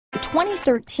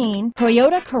2013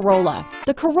 Toyota Corolla.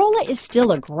 The Corolla is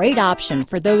still a great option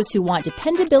for those who want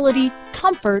dependability,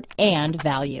 comfort, and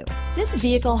value. This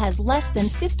vehicle has less than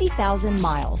 50,000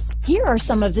 miles. Here are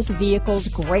some of this vehicle's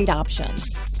great options: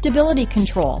 stability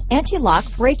control, anti-lock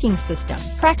braking system,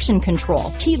 traction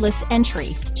control, keyless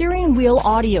entry, steering wheel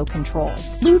audio controls,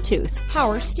 Bluetooth,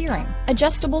 power steering,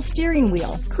 adjustable steering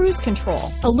wheel, cruise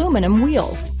control, aluminum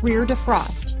wheels, rear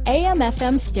defrost,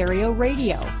 AM/FM stereo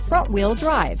radio, front wheel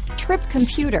drive, trip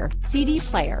computer, CD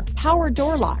player, power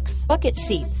door locks, bucket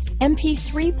seats,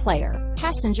 MP3 player,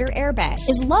 passenger airbag.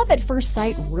 Is love at first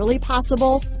sight really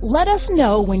possible? Let us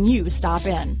know when you stop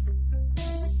in.